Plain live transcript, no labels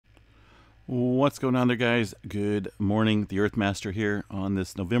What's going on there, guys? Good morning. The Earthmaster here on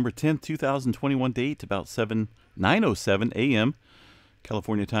this November 10th, 2021 date, about 9:07 a.m.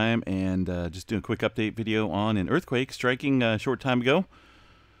 California time, and just doing a quick update video on an earthquake striking a short time ago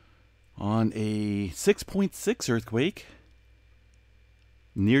on a 6.6 earthquake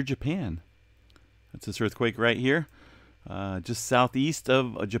near Japan. That's this earthquake right here, just southeast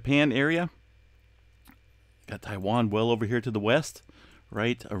of Japan area. Got Taiwan well over here to the west,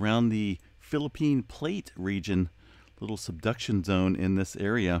 right around the Philippine Plate region, little subduction zone in this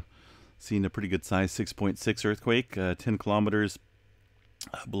area. Seeing a pretty good size 6.6 earthquake, 10 kilometers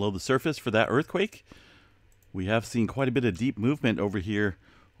below the surface for that earthquake. We have seen quite a bit of deep movement over here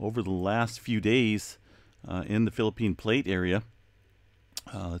over the last few days in the Philippine Plate area.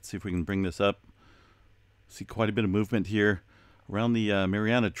 Let's see if we can bring this up. See quite a bit of movement here around the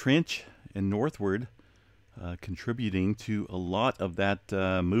Mariana Trench and northward. Contributing to a lot of that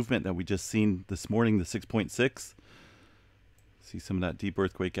movement that we just seen this morning, the 6.6. See some of that deep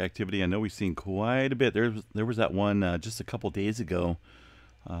earthquake activity. I know we've seen quite a bit. There was that one just a couple days ago,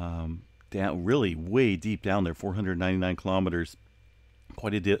 down really way deep down there, 499 kilometers.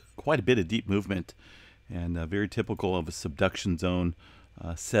 Quite a bit of deep movement, and very typical of a subduction zone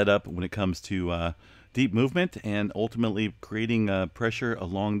setup when it comes to deep movement, and ultimately creating pressure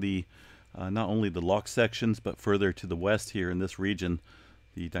along the not only the lock sections, but further to the west here in this region.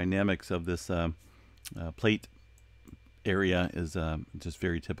 The dynamics of this plate area is just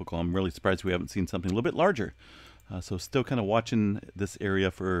very typical. I'm really surprised we haven't seen something a little bit larger. So still kind of watching this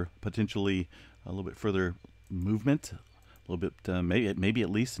area for potentially a little bit further movement, a little bit, maybe at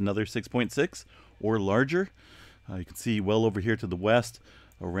least another 6.6 or larger. You can see well over here to the west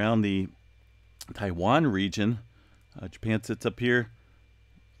around the Taiwan region. Japan sits up here.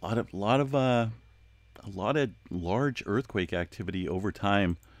 A lot of large earthquake activity over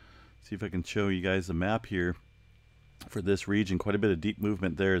time. See if I can show you guys a map here for this region. Quite a bit of deep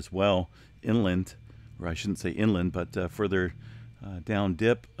movement there as well, inland, or I shouldn't say inland, but further down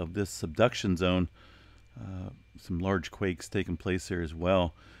dip of this subduction zone. Some large quakes taking place there as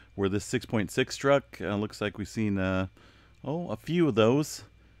well. Where this 6.6 struck, looks like we've seen a few of those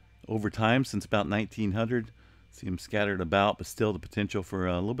over time since about 1900. See them scattered about, but still the potential for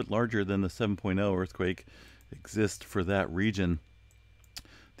a little bit larger than the 7.0 earthquake exists for that region.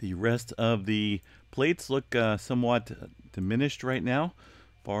 The rest of the plates look somewhat diminished right now,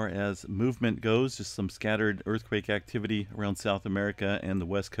 far as movement goes. Just some scattered earthquake activity around South America and the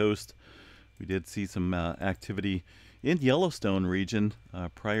West Coast. We did see some activity in Yellowstone region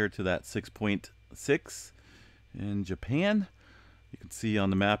prior to that 6.6 in Japan. You can see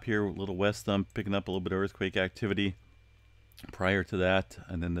on the map here, a little west thumb picking up a little bit of earthquake activity prior to that,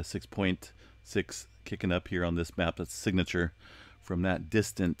 and then the 6.6 kicking up here on this map. That's signature from that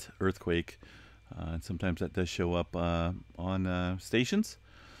distant earthquake, and sometimes that does show up on stations.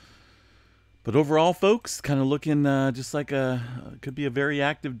 But overall, folks, kind of looking just like could be a very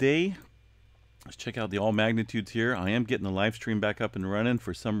active day. Let's check out the all magnitudes here. I am getting the live stream back up and running.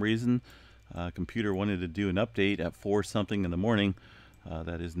 For some reason, computer wanted to do an update at 4 something in the morning.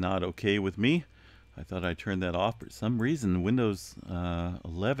 That is not okay with me. I thought I turned that off, but for some reason Windows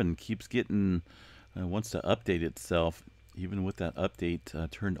 11 keeps getting wants to update itself even with that update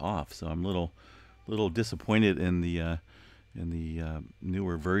turned off. So I'm a little disappointed in the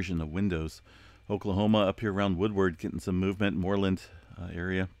newer version of Windows. Oklahoma up here around Woodward getting some movement. Moreland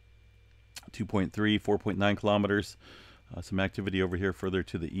area 2.3, 4.9 kilometers. Some activity over here further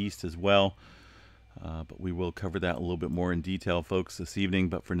to the east as well. But we will cover that a little bit more in detail, folks, this evening.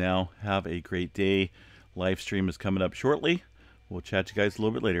 But for now, have a great day. Live stream is coming up shortly. We'll chat to you guys a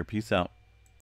little bit later. Peace out.